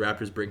likely it is the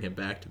Raptors bring him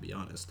back. To be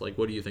honest, what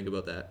do you think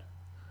about that?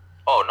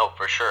 Oh, no,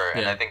 for sure.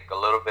 And I think a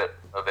little bit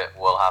of it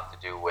will have to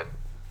do with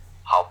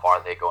how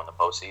far they go in the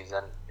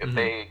postseason. If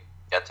they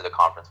get to the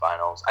conference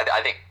finals,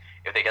 I think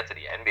if they get to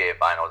the NBA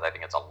finals, I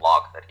think it's a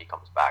lock that he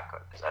comes back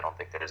because I don't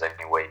think there's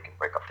any way you can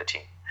break up the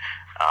team.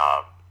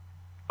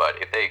 But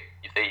if they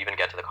even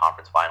get to the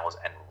conference finals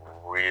and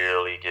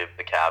really give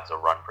the Cavs a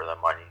run for their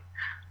money,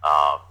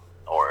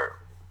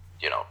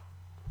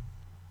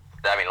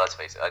 let's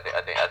face it,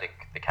 I think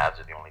the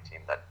Cavs are the only team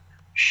that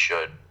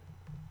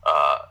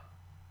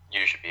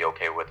you should be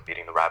okay with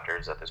beating the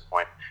Raptors at this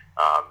point.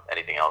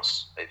 Anything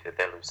else, if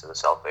they lose to the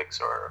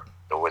Celtics or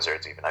the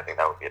Wizards even, I think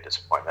that would be a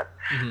disappointment.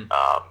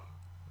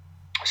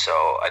 So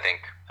I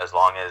think as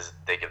long as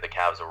they give the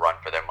Cavs a run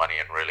for their money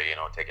and really,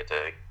 take it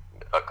to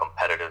a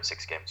competitive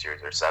 6-game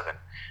series or 7,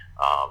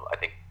 I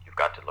think you've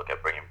got to look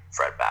at bringing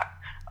Fred back.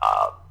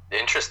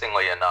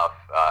 Interestingly enough,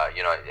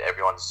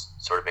 everyone's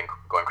sort of been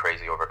going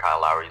crazy over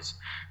Kyle Lowry's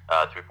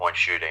 3-point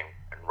shooting,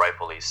 and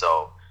rightfully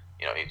so.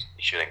 He's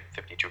shooting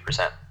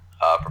 52%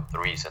 from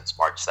 3 since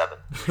March 7th.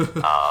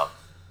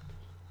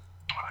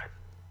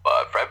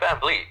 But Fred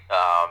VanVleet,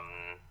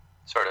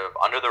 sort of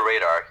under the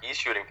radar, he's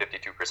shooting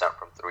 52%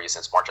 from 3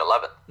 since March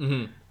 11th.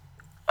 Mm-hmm.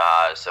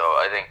 So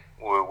I think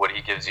what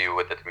he gives you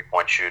with the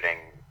 3-point shooting,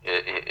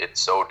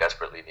 it's so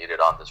desperately needed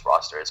on this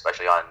roster,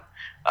 especially on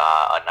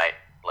a night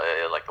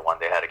like the one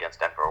they had against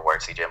Denver, where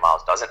CJ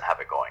Miles doesn't have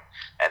it going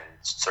and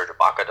Serge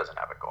Ibaka doesn't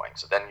have it going.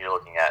 So then you're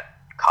looking at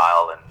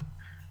Kyle and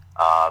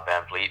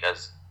VanVleet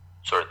as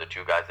sort of the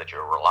two guys that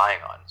you're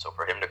relying on. So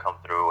for him to come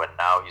through, and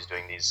now he's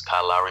doing these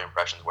Kyle Lowry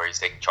impressions where he's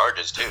taking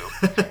charges too.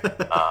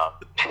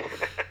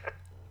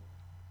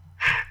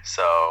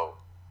 So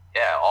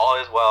yeah, all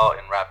is well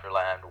in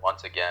Raptorland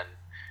once again.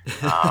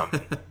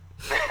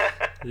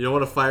 You don't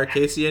want to fire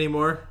Casey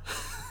anymore?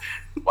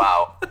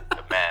 Wow,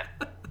 man.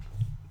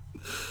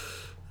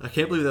 I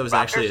can't believe that was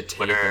Raptors actually a tape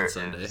Twitter on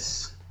Sunday.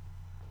 Is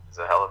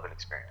a hell of an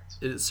experience.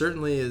 It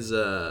certainly is.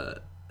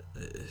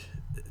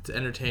 It's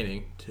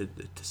entertaining to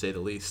say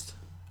the least.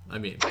 I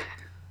mean,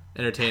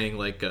 entertaining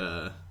like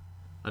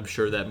I'm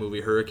sure that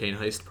movie Hurricane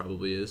Heist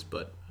probably is,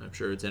 but I'm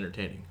sure it's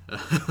entertaining.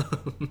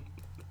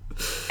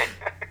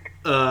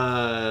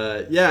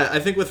 Yeah, I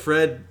think with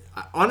Fred,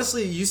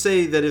 honestly, you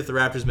say that if the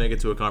Raptors make it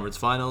to a conference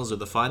finals or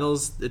the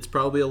finals, it's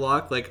probably a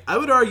lock. Like, I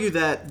would argue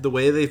that the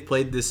way they've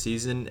played this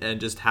season and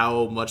just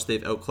how much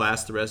they've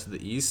outclassed the rest of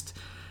the East,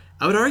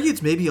 I would argue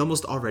it's maybe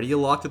almost already a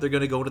lock that they're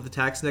going to go into the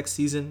tax next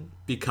season,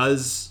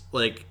 because,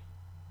 like,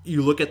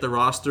 you look at the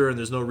roster and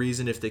there's no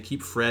reason, if they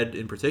keep Fred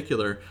in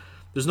particular,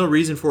 there's no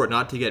reason for it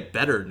not to get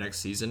better next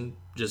season,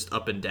 just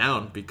up and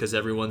down, because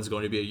everyone's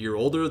going to be a year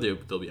older.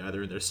 They'll be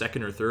either in their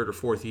second or third or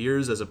fourth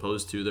years as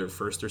opposed to their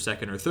first or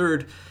second or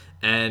third.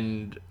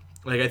 And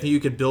like, I think you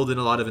can build in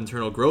a lot of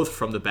internal growth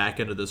from the back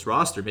end of this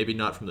roster. Maybe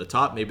not from the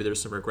top. Maybe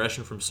there's some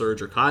regression from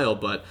Serge or Kyle,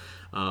 but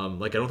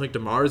like, I don't think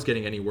DeMar is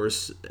getting any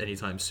worse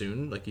anytime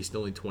soon. Like, he's still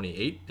only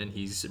 28 and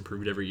he's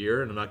improved every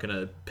year, and I'm not going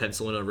to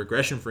pencil in a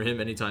regression for him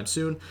anytime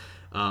soon.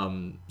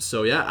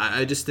 So yeah,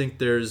 I just think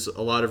there's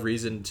a lot of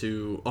reason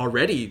to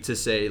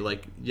say,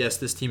 like, yes,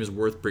 this team is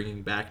worth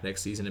bringing back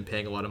next season and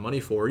paying a lot of money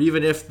for,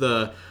 even if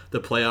the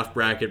playoff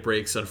bracket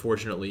breaks,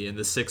 unfortunately, and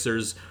the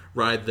Sixers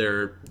ride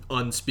their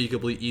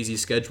unspeakably easy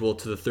schedule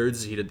to the third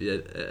seed at the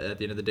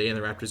end of the day, and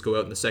the Raptors go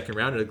out in the second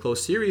round in a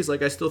close series.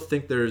 Like, I still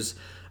think there's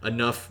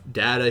enough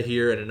data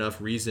here and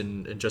enough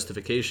reason and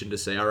justification to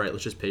say, all right,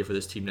 let's just pay for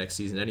this team next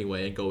season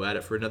anyway and go at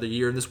it for another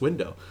year in this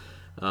window.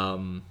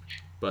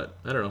 But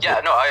I don't know.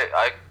 Yeah, no,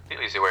 I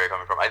completely see where you're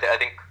coming from. I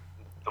think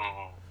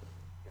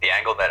the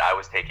angle that I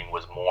was taking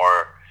was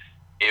more,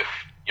 if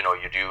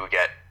you do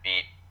get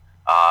beat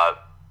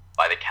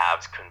by the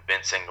Cavs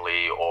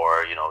convincingly,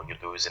 or you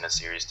lose in a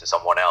series to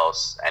someone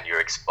else and you're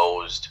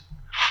exposed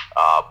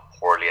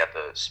poorly at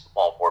the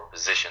small forward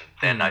position,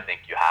 then I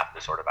think you have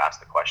to sort of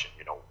ask the question,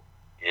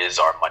 is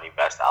our money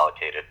best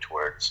allocated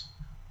towards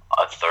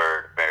a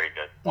third very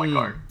good point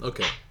guard?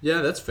 Okay, yeah,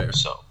 that's fair.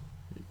 So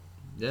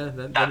yeah,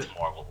 that's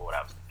more what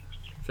I was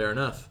thinking. Fair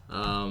enough.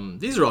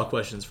 These are all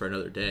questions for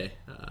another day.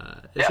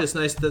 It's just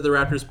nice that the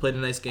Raptors played a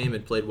nice game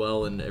and played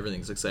well, and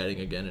everything's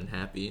exciting again and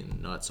happy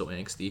and not so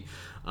angsty.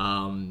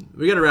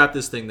 We got to wrap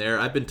this thing there.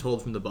 I've been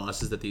told from the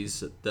bosses that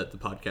the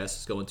podcast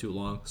is going too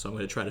long, so I'm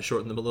going to try to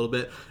shorten them a little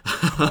bit.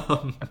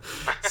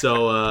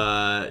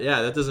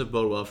 Yeah, that doesn't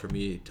bode well for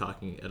me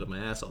talking out of my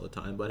ass all the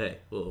time, but hey,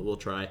 we'll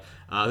try.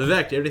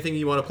 Vivek, do you have anything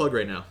you want to plug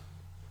right now?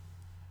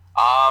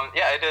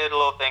 Yeah, I did a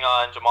little thing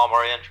on Jamal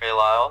Murray and Trey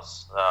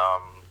Lyles,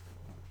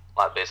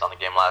 based on the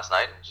game last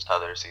night and just how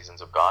their seasons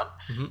have gone.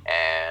 Mm-hmm.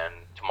 And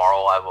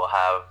tomorrow I will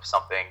have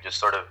something just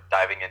sort of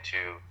diving into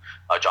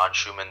John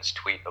Schumann's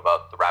tweet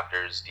about the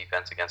Raptors'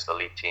 defense against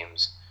elite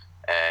teams,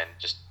 and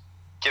just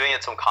giving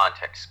it some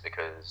context,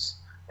 because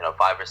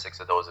 5 or 6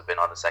 of those have been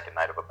on the second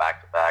night of a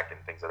back-to-back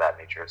and things of that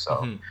nature.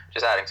 So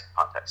just adding some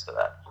context to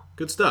that.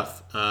 Good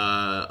stuff.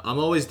 I'm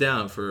always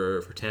down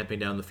for tamping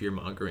down the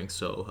fear-mongering,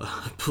 so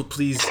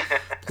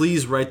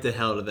please write the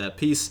hell to that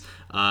piece.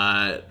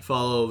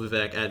 Follow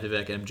Vivek at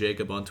Vivek M.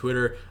 Jacob on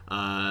Twitter.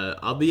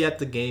 I'll be at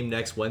the game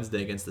next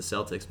Wednesday against the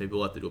Celtics. Maybe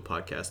we'll have to do a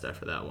podcast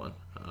after that one.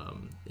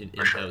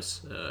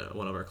 In-house,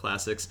 one of our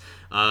classics.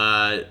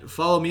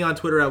 Follow me on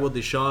Twitter at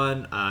Woodley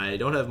Sean. I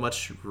don't have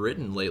much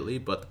written lately,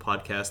 but the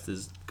podcast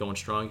is going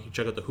strong. You can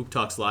check out the Hoop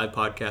Talks Live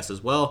podcast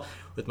as well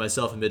with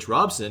myself and Mitch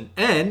Robson.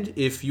 And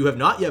if you have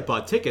not yet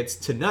bought tickets,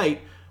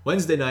 tonight,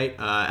 Wednesday night,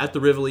 at the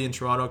Rivoli in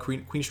Toronto,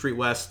 Queen Street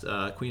West,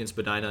 Queen and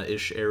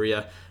Spadina-ish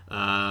area,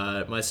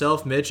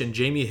 Myself, Mitch, and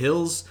Jamie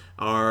Hills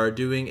are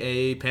doing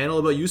a panel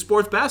about U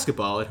Sports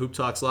basketball at Hoop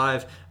Talks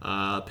Live.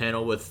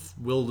 Panel with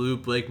Will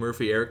Loop, Blake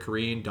Murphy, Eric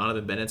Kareen,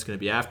 Donovan Bennett's going to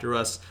be after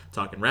us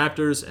talking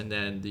Raptors, and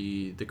then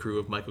the crew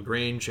of Michael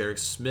Grange, Eric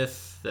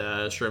Smith,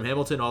 Sherm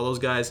Hamilton, all those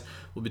guys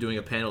will be doing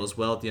a panel as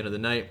well at the end of the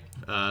night.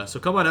 So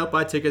come on out,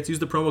 buy tickets, use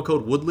the promo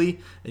code Woodley,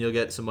 and you'll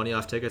get some money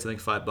off tickets. I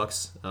think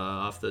 $5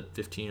 off the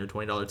 $15 or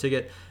 $20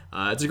 ticket.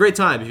 It's a great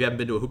time. If you haven't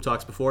been to a Hoop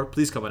Talks before,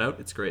 please come on out.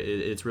 It's great.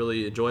 It's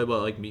really enjoyable.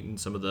 I like meeting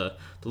some of the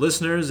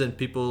listeners and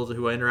people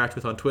who I interact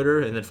with on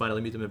Twitter, and then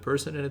finally meet them in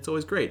person, and it's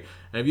always great.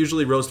 And I've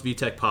usually roast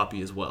VTech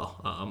Poppy as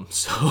well.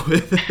 So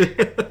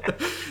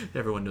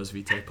everyone knows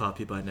VTech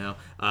Poppy by now.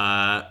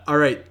 All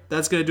right,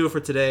 that's going to do it for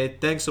today.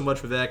 Thanks so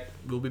much, Vivek.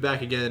 We'll be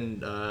back again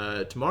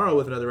tomorrow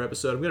with another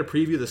episode. I'm going to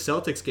preview the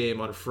Celtics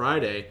game on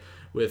Friday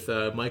with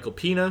Michael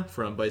Pina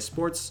from Vice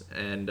Sports,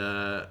 and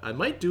I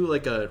might do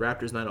like a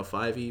Raptors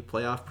 905E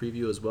playoff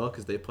preview as well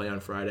because they play on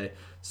Friday.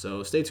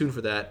 So stay tuned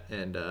for that,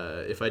 and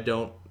if I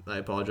don't, I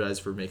apologize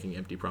for making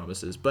empty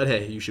promises, but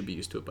hey, you should be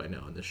used to it by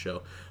now on this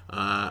show.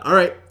 All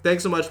right,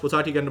 thanks so much. We'll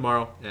talk to you again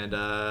tomorrow, and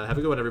have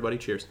a good one, everybody.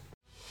 Cheers.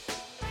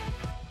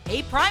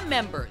 Hey, Prime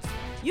members,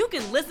 you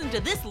can listen to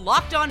this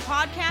Locked On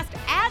podcast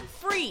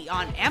ad-free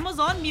on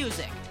Amazon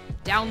Music.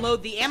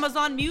 Download the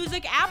Amazon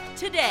Music app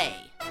today.